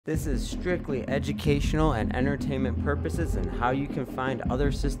This is strictly educational and entertainment purposes and how you can find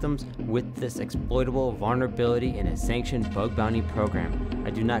other systems with this exploitable vulnerability in a sanctioned bug bounty program. I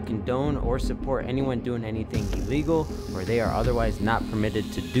do not condone or support anyone doing anything illegal or they are otherwise not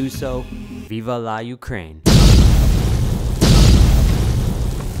permitted to do so. Viva la Ukraine!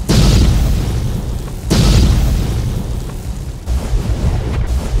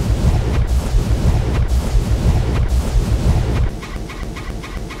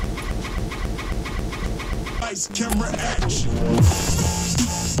 Camera action.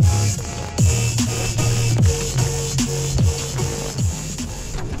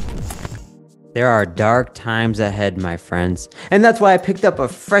 There are dark times ahead, my friends, and that's why I picked up a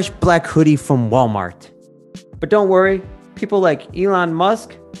fresh black hoodie from Walmart. But don't worry, people like Elon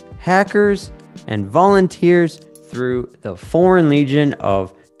Musk, hackers, and volunteers through the Foreign Legion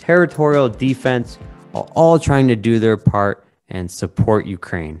of Territorial Defense are all trying to do their part and support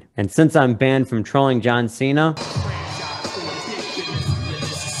Ukraine. And since I'm banned from trolling John Cena,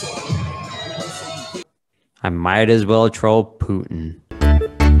 I might as well troll Putin.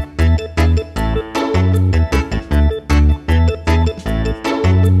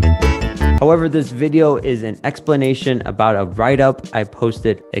 However, this video is an explanation about a write-up I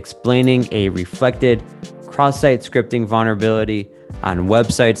posted explaining a reflected cross-site scripting vulnerability on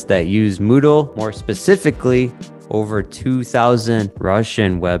websites that use Moodle, more specifically, over 2,000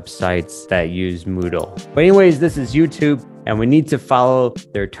 Russian websites that use Moodle. But anyways, this is YouTube and we need to follow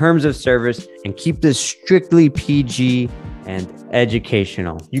their terms of service and keep this strictly PG and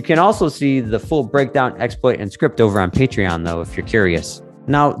educational. You can also see the full breakdown, exploit, and script over on Patreon though, if you're curious.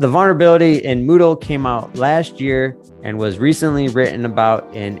 Now, the vulnerability in Moodle came out last year and was recently written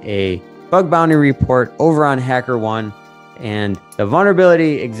about in a bug bounty report over on HackerOne. And the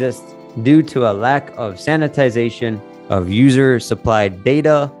vulnerability exists due to a lack of sanitization of user-supplied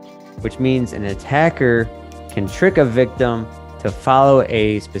data, which means an attacker can trick a victim to follow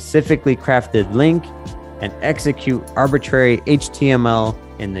a specifically crafted link and execute arbitrary HTML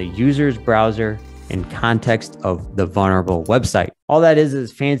in the user's browser in context of the vulnerable website. All that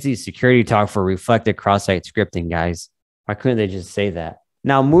is fancy security talk for reflected cross-site scripting, guys. Why couldn't they just say that?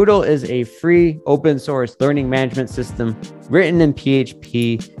 Now, Moodle is a free open source learning management system written in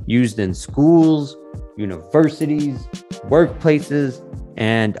PHP, used in schools, universities, workplaces,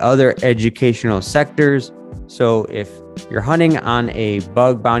 and other educational sectors. So if you're hunting on a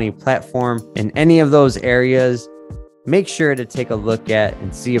bug bounty platform in any of those areas, make sure to take a look at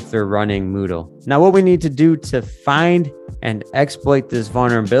and see if they're running Moodle. Now, what we need to do to find and exploit this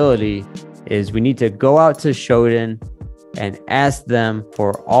vulnerability is we need to go out to Shodan and ask them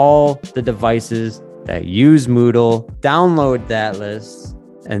for all the devices that use Moodle, download that list,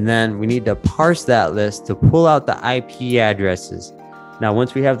 and then we need to parse that list to pull out the IP addresses. Now,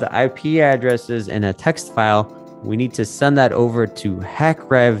 once we have the IP addresses in a text file, we need to send that over to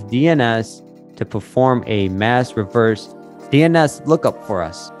HackRevDNS to perform a mass reverse DNS lookup for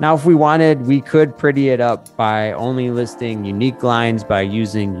us. Now, if we wanted, we could pretty it up by only listing unique lines by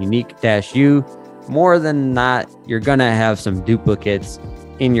using unique-u. More than not, you're gonna have some duplicates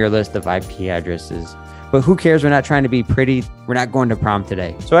in your list of IP addresses. But who cares? We're not trying to be pretty. We're not going to prom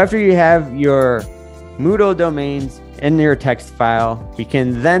today. So after you have your Moodle domains in your text file, we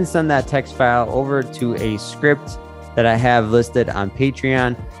can then send that text file over to a script that I have listed on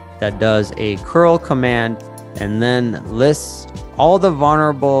Patreon that does a curl command and then lists all the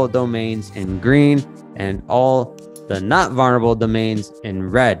vulnerable domains in green and all the not vulnerable domains in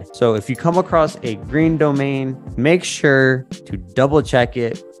red. So if you come across a green domain, make sure to double check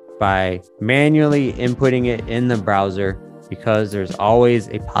it by manually inputting it in the browser because there's always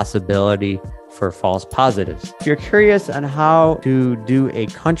a possibility for false positives. If you're curious on how to do a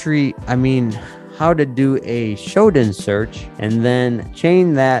how to do a Shodan search and then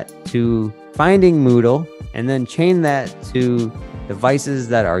chain that to finding Moodle and then chain that to devices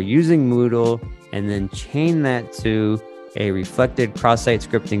that are using Moodle and then chain that to a reflected cross-site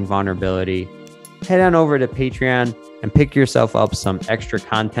scripting vulnerability, head on over to Patreon and pick yourself up some extra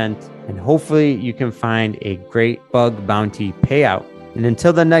content, and hopefully you can find a great bug bounty payout. And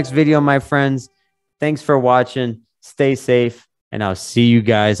until the next video, my friends, thanks for watching, stay safe, and I'll see you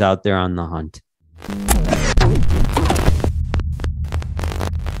guys out there on the hunt.